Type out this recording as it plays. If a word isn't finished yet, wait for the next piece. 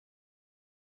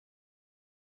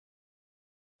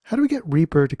How do we get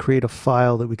Reaper to create a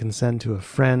file that we can send to a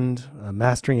friend, a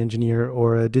mastering engineer,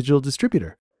 or a digital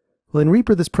distributor? Well, in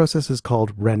Reaper, this process is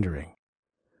called rendering.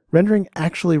 Rendering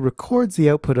actually records the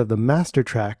output of the master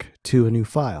track to a new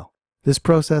file. This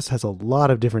process has a lot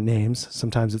of different names.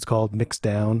 Sometimes it's called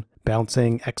mixdown,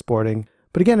 bouncing, exporting,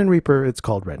 but again in Reaper, it's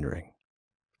called rendering.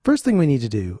 First thing we need to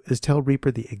do is tell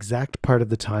Reaper the exact part of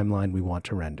the timeline we want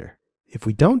to render. If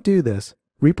we don't do this,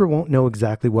 Reaper won't know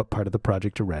exactly what part of the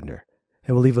project to render.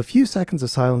 And we'll leave a few seconds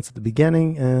of silence at the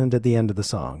beginning and at the end of the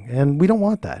song, and we don't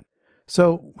want that.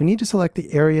 So we need to select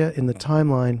the area in the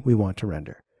timeline we want to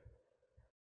render.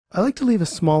 I like to leave a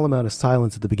small amount of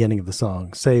silence at the beginning of the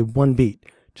song, say 1 beat,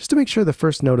 just to make sure the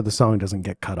first note of the song doesn't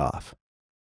get cut off.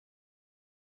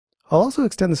 I'll also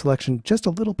extend the selection just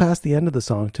a little past the end of the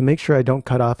song to make sure I don't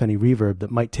cut off any reverb that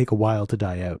might take a while to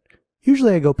die out.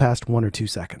 Usually I go past 1 or 2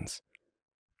 seconds.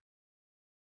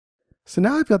 So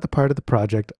now I've got the part of the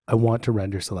project I want to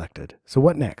render selected. So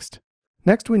what next?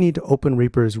 Next we need to open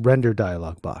Reaper's render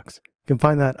dialog box. You can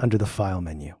find that under the File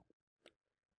menu.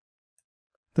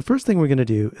 The first thing we're going to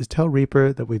do is tell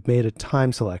Reaper that we've made a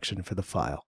time selection for the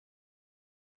file.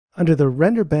 Under the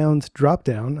Render Bounds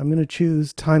dropdown, I'm going to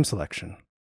choose Time Selection.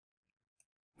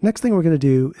 Next thing we're going to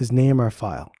do is name our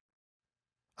file.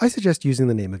 I suggest using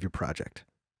the name of your project.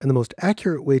 And the most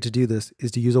accurate way to do this is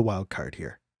to use a wildcard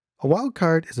here. A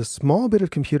wildcard is a small bit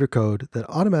of computer code that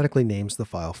automatically names the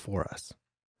file for us.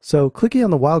 So clicking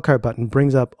on the wildcard button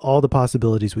brings up all the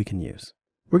possibilities we can use.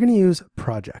 We're going to use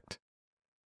project.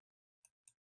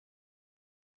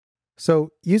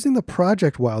 So using the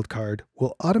project wildcard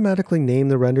will automatically name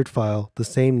the rendered file the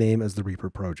same name as the Reaper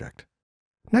project.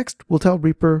 Next, we'll tell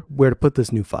Reaper where to put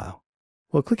this new file.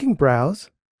 Well, clicking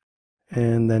Browse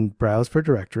and then Browse for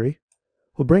Directory,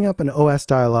 we'll bring up an OS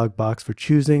dialog box for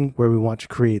choosing where we want to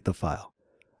create the file.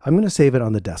 I'm going to save it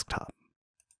on the desktop.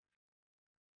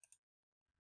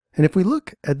 And if we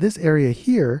look at this area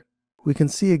here, we can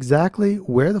see exactly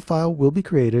where the file will be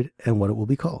created and what it will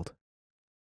be called.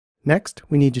 Next,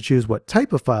 we need to choose what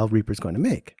type of file Reaper is going to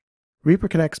make. Reaper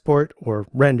can export or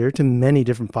render to many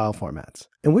different file formats,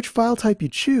 and which file type you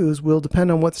choose will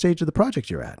depend on what stage of the project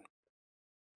you're at.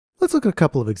 Let's look at a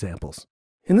couple of examples.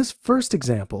 In this first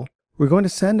example, we're going to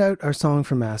send out our song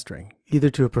for mastering,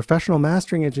 either to a professional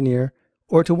mastering engineer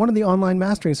or to one of the online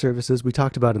mastering services we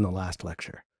talked about in the last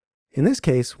lecture. In this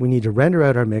case, we need to render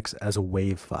out our mix as a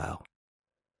WAV file.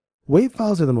 WAV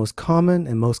files are the most common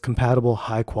and most compatible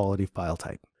high-quality file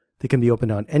type. They can be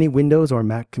opened on any Windows or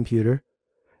Mac computer,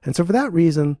 and so for that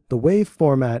reason, the WAV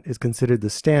format is considered the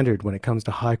standard when it comes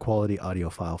to high-quality audio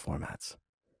file formats.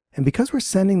 And because we're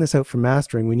sending this out for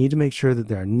mastering, we need to make sure that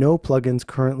there are no plugins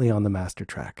currently on the master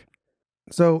track.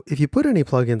 So if you put any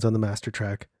plugins on the master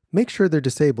track, make sure they're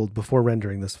disabled before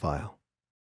rendering this file.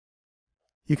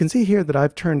 You can see here that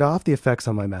I've turned off the effects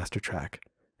on my master track,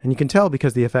 and you can tell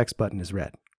because the effects button is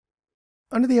red.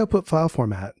 Under the output file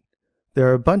format, there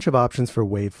are a bunch of options for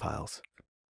WAV files.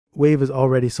 WAV is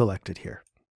already selected here.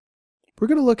 We're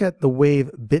going to look at the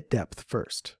WAV bit depth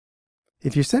first.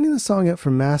 If you're sending the song out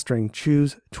for mastering,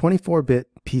 choose 24-bit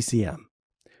PCM.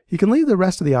 You can leave the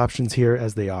rest of the options here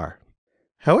as they are.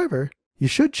 However, you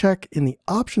should check in the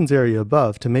options area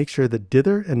above to make sure that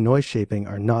dither and noise shaping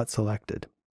are not selected.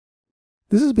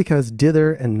 This is because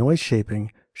dither and noise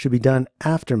shaping should be done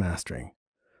after mastering.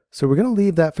 So we're going to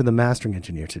leave that for the mastering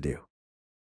engineer to do.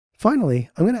 Finally,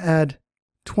 I'm going to add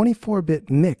 24-bit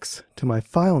mix to my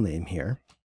file name here,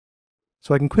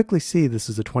 so I can quickly see this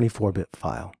is a 24-bit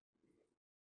file.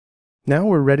 Now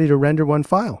we're ready to render one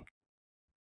file.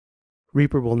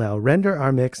 Reaper will now render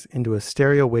our mix into a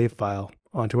stereo WAV file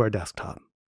onto our desktop.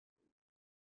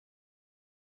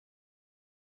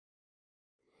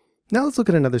 Now let's look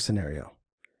at another scenario.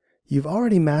 You've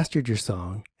already mastered your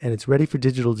song and it's ready for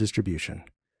digital distribution.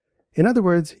 In other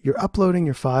words, you're uploading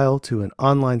your file to an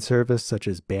online service such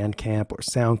as Bandcamp or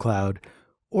SoundCloud,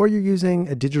 or you're using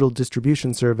a digital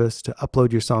distribution service to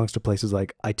upload your songs to places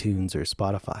like iTunes or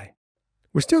Spotify.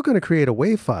 We're still going to create a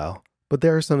WAV file, but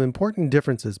there are some important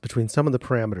differences between some of the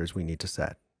parameters we need to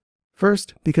set.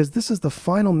 First, because this is the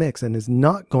final mix and is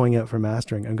not going out for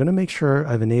mastering, I'm going to make sure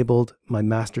I've enabled my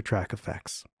master track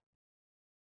effects.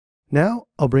 Now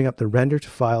I'll bring up the Render to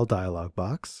File dialog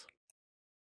box.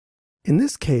 In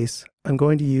this case, I'm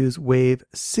going to use WAV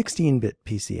 16-bit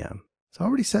PCM. It's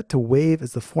already set to WAV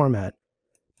as the format,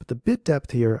 but the bit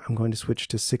depth here I'm going to switch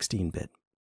to 16-bit.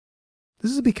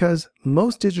 This is because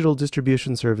most digital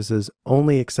distribution services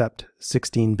only accept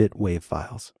 16-bit WAV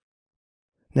files.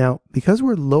 Now, because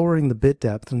we're lowering the bit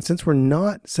depth, and since we're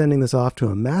not sending this off to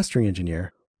a mastering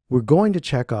engineer, we're going to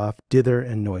check off dither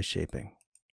and noise shaping.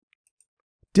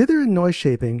 Dither and noise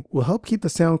shaping will help keep the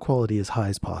sound quality as high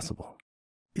as possible.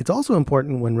 It's also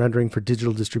important when rendering for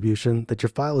digital distribution that your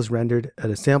file is rendered at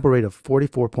a sample rate of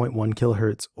 44.1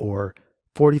 kHz or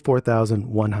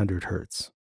 44,100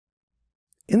 Hz.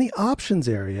 In the options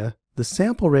area, the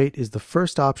sample rate is the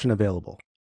first option available.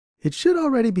 It should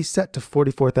already be set to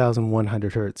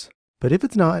 44,100 Hz, but if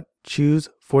it's not, choose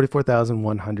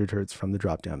 44,100 Hz from the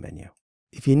drop-down menu.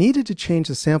 If you needed to change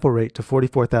the sample rate to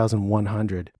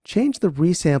 44,100, change the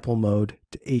resample mode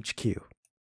to HQ.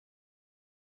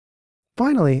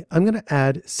 Finally, I'm going to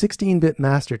add 16-bit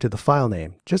master to the file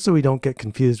name, just so we don't get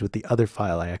confused with the other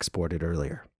file I exported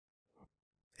earlier.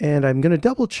 And I'm going to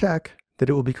double check that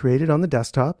it will be created on the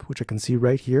desktop, which I can see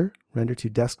right here, render to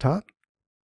desktop.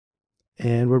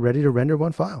 And we're ready to render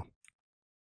one file.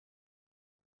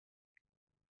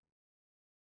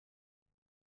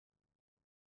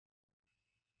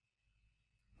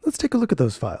 Let's take a look at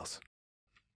those files.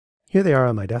 Here they are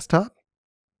on my desktop.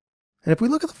 And if we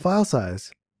look at the file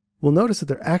size, we'll notice that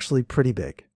they're actually pretty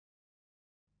big.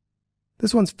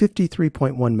 This one's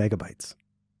 53.1 megabytes.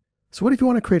 So what if you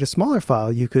want to create a smaller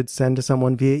file you could send to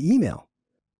someone via email?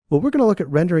 Well, we're going to look at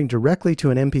rendering directly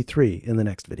to an MP3 in the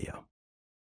next video.